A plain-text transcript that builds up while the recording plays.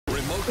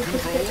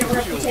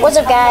What's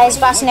up, guys?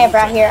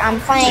 BRAAAAAHS here.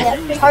 I'm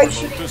playing part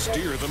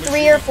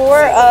 3 or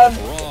 4 of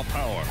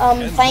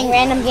playing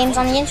random games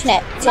on the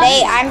internet.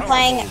 Today I'm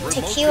playing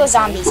Tequila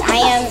Zombies. I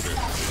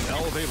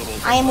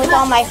am with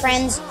all my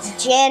friends,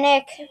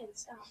 Janik,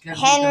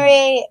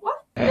 Henry,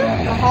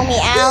 homie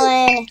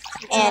Alan,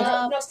 and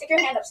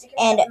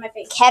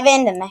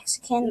Kevin, the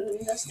Mexican,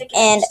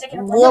 and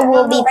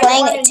we'll be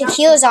playing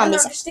Tequila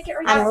Zombies.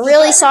 I'm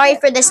really sorry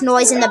for this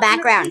noise in the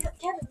background.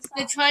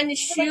 They're trying to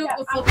shoot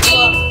with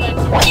football.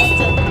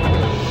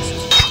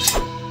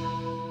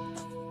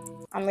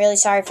 I'm really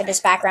sorry for this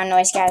background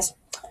noise, guys.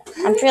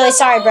 I'm really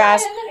sorry,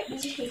 Braz.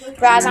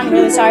 I'm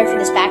really sorry for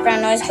this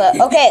background noise, but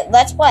okay,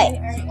 let's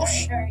play.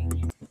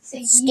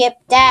 Skip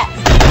that.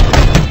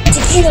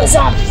 Tequila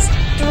Zombies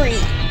 3.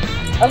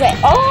 Okay,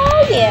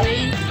 oh yeah.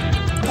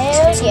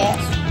 Hells yes.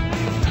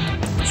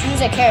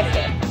 Choose a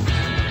character.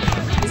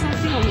 Is that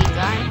the only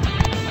guy?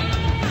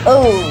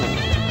 Oh.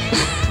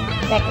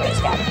 That guy's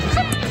got it.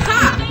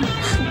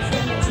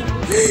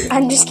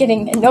 I'm just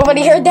kidding.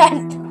 Nobody heard that.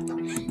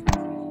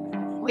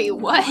 Wait,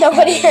 what?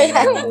 Nobody heard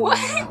that. What?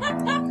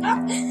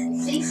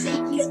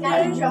 He's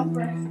got a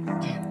jumper.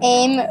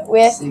 Aim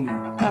with.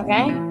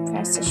 Okay.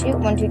 Press to shoot.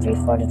 1, 2, 3,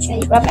 4 to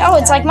change weapon. Oh,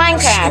 it's like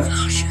Minecraft.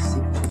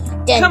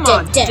 Come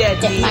on,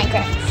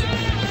 Minecraft.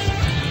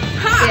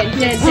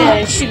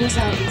 Shooting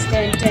zombies.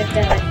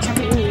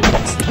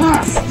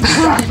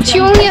 She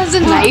only has a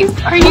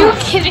knife? Are you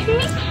kidding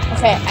me?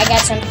 Okay, I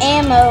got some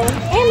ammo.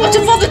 Watch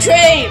out for the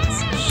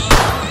trains!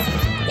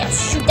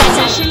 Yes, shoot that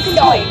zombie.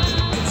 No.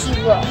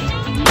 Tequila.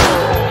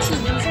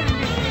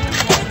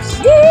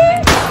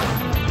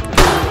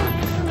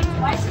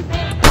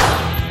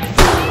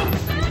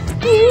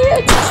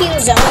 Tequila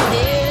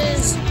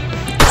zombies.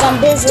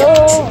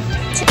 Zombizzle.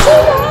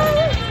 Tequila.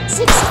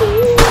 6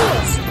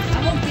 kills.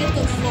 I won't get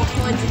those 4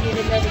 points and get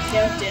another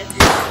character.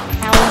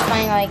 Alan's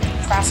playing like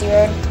Crossy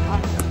Road.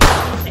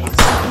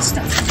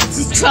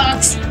 These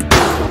trucks.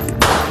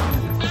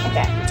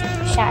 Okay.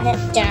 Shot him.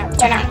 Do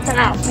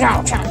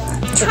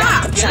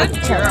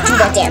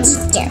that dance.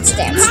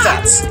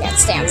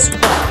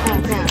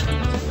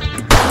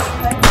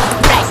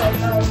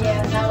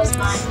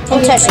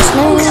 Don't touch this.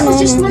 No. That was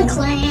just my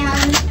clan.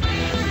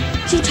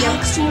 She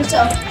talks to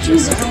herself.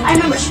 I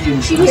remember Miss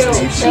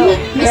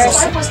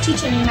Lark was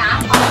teaching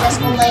math on the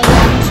decimal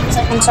language. She was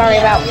like, I'm sorry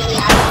about.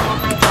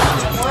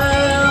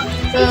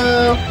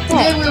 So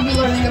today we'll be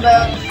learning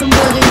about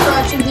converting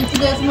fractions into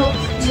decimal.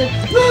 She's like,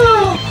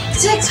 no,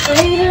 6th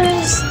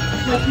graders.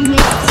 Like we make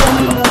so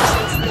many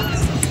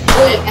mistakes.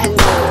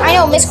 I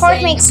know Miss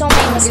Clark makes so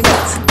many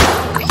mistakes.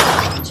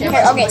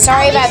 Okay,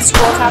 sorry about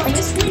school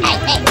topics. Hey,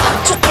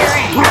 I'll kick your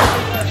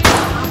ass.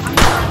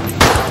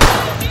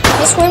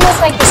 Miss Quinn was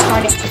like the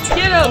smartest teacher. In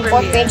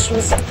 4th grade, she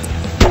was.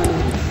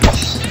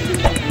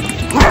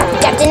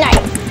 Got the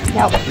knife.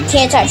 No,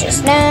 can't touch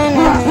this. No.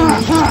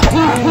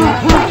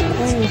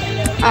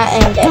 I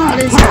am dead.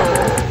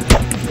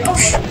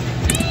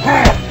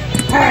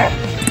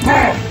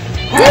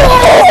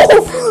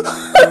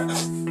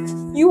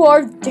 You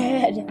are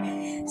dead.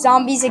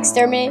 Zombies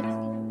exterminate.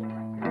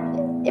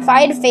 If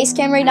I had a face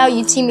cam right now,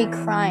 you'd see me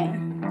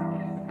crying.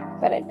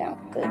 But I don't.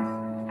 Good.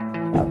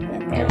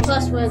 And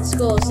plus we're at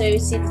school, so you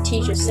see the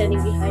teacher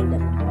standing behind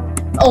them.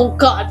 Oh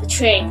god, the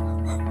train.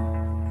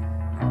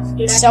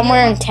 Dude,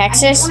 Somewhere in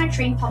Texas?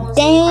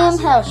 Damn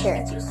hell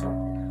sure.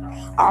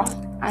 Oh,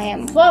 I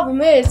am. The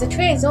problem is, the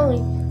train's only...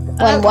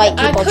 When white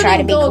people try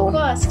to be cool. I couldn't go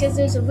across because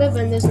there's a river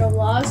and there's no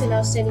logs and I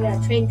was standing on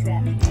a train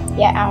track.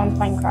 Yeah, Alan's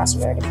playing Crossy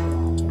Road if you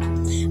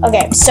want to.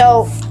 Okay,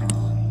 so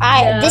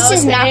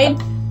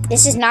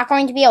this is not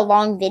going to be a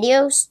long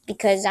video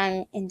because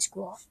I'm in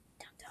school.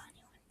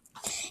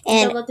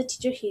 Don't let the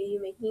teacher hear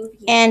you making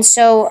videos. And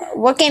so,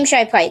 what game should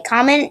I play?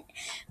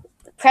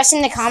 Press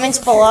in the comments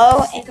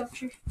below.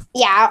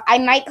 Yeah, I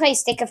might play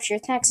Stick of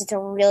Truth next. It's a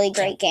really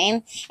great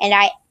game, and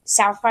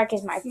South Park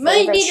is my favorite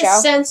might need show.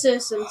 to censor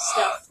some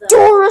stuff, though.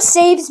 Dora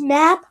Saves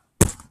Map.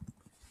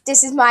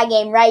 This is my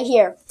game right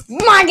here.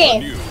 My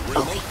game. New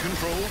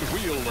remote-controlled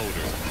wheel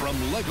loader from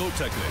Lego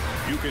Technic.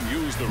 You can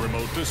use the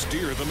remote to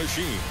steer the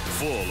machine,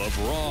 full of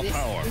raw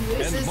power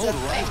and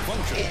motorized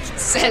functions.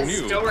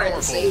 Says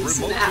Dora Saves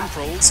Map.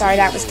 Sorry,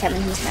 that was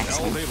Kevin. He's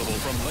Mexican. Available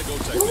from Lego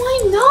Technic. No,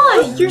 I'm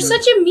not. You're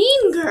such a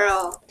mean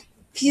girl.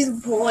 He's a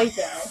boy,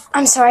 though.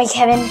 I'm sorry,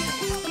 Kevin.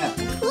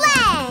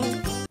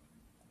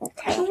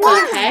 Okay.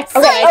 What the heck?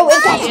 Okay. Oh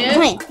wait, guys, I'm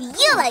playing.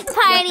 You like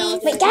parties?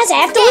 Wait, guys, I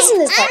have to listen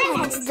to this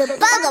part. It's the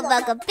Bugga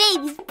Bugga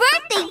baby's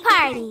birthday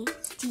party.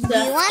 Do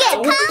you want to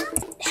come?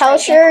 Hell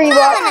sure you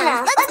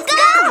are. Let's go!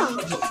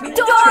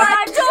 Dora,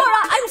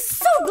 I'm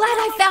so glad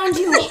I found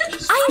you.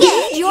 I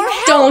need your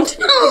help. Don't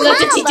let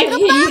the teacher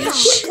hear you.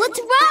 What's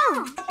wrong?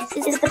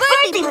 Is the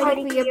birthday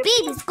party for your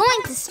baby's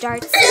going to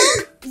start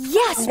soon?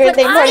 Yes,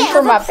 Birthday but party I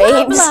for have my a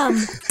babes.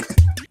 problem.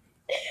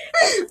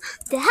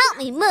 To help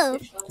me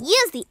move,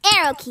 use the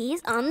arrow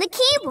keys on the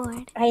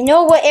keyboard. I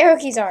know what arrow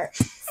keys are.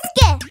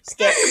 Skip,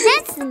 Skip.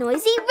 That's the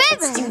noisy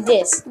Let's do river.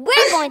 this.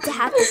 We're going to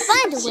have to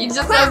find a way She just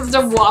across. has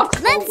to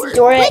walk Let's forward.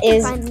 Dora we can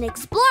is. find an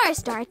explorer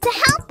star to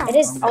help us. It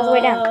is all the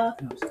way down.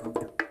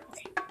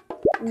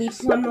 Need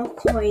one more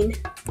coin.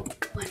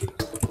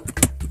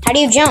 How do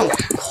you jump?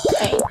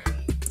 Hey,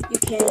 you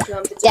can't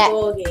jump. It's That- a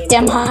ball game.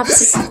 Dem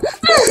hops.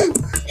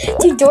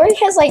 Dude, Dory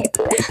has like.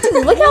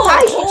 Look how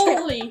high she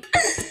jumps. Holy,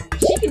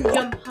 she can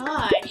jump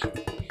high.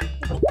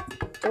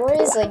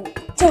 Dory's like.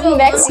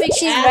 Olympic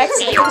She's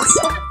athlete.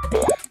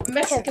 Mexican.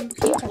 Mexican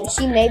people.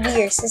 She may be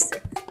your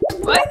sister.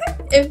 What?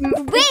 If you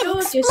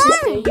was your sister,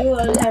 exploring. you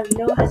would have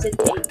no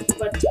hesitation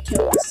but to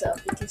kill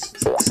yourself because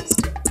she's your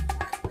sister.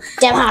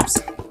 Dem hops.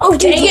 Oh,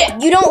 dude, Dang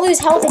it. you don't lose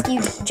health if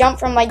you jump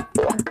from like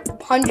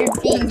 100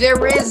 feet.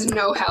 There is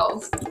no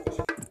health.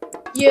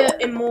 You're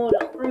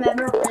immortal.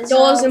 Remember,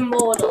 Dora's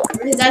immortal.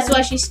 That's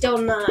why she's still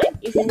 9,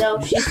 even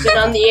though she's been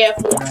on the air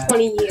for like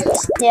 20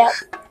 years. Yeah.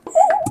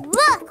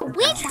 Look,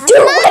 we found Dude,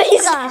 what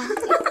is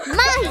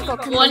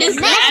Mahiko can What make is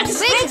a that? nice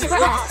bridge for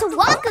us to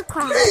walk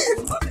across.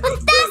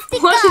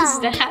 Fantastic! What is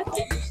that?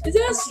 Is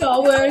that a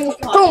star wearing a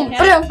Boom, party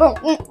hat? boom,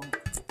 boom.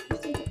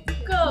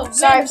 Mm. Go,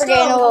 Sorry red for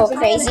getting star a little with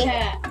crazy.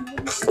 hat.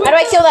 How do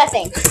I kill that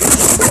thing?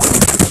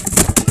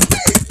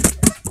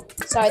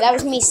 Sorry, that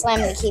was me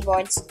slamming the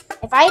keyboards.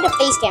 If I had a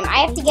face cam, I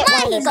have to get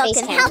one of those Mahiko face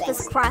can cam help us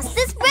things. cross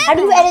this river. How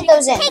do you edit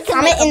those in? He can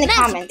Comment make in a the nice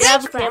comments.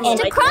 bridge for us And-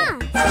 to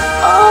cross.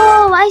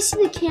 Oh, I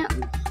see the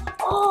camp.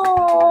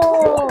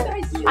 Oh,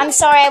 I'm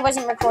sorry I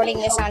wasn't recording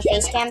this on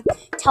Facecam.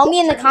 Tell me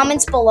in the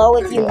comments below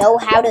if you know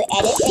how to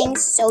edit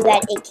things so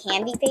that it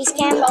can be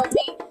Facecam. Help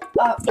me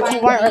If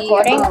you weren't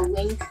recording.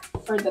 link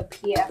for the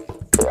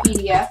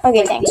PDF.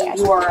 Okay, thanks, the guys.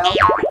 URL.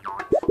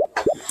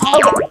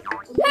 Okay.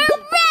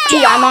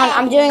 Dude,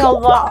 I'm doing a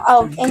lot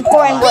of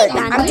important work.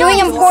 I'm doing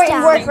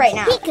important work right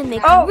now. He can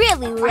make Oh.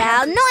 really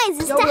loud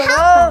noises to Yo,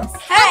 help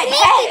us. Hey,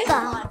 hey!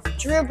 Mahiko.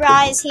 Drew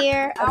Bra is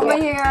here. Over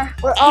Okay. here.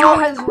 We're all,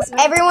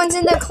 everyone's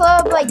in the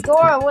club. Like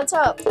Dora, what's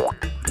up?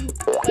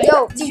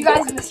 Yo, Did you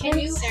guys miss me?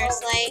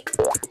 Seriously?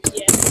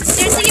 Yeah.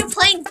 Seriously, you're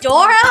playing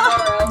Dora?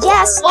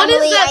 yes, What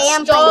Emily, is that I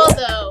am star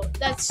playing. though?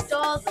 That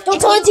star though. Don't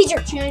tell the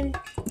teacher.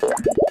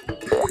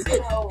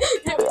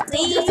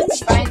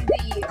 Please. Find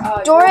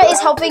the, Dora is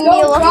helping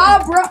me a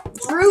lot.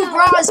 Drew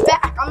Bra is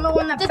back. I'm the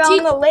one that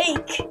found the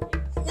lake.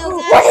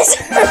 What is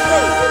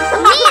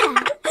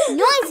Mia,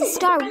 Noisy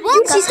Star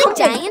woke up the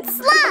giant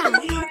slime.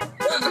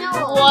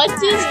 What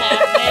just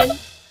happened?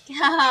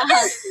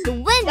 The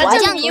wind That's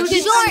a jungle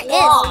muted sure swan.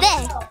 is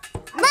thick.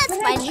 Let's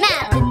find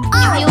maps and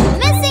all your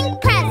missing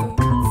presents.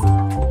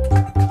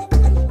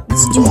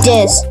 Let's do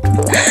this.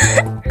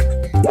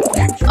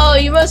 Oh,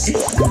 you must.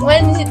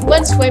 When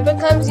Swiper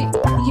comes, you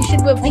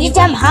should whip. Look at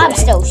them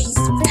hops though. She's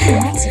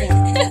freaking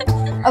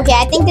Mexican. Okay,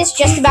 I think this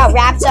just about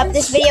wraps up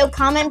this video.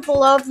 Comment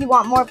below if you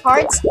want more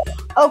parts.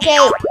 Okay,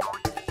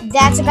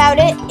 that's about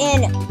it.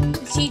 And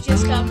The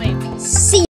teacher's coming. see you.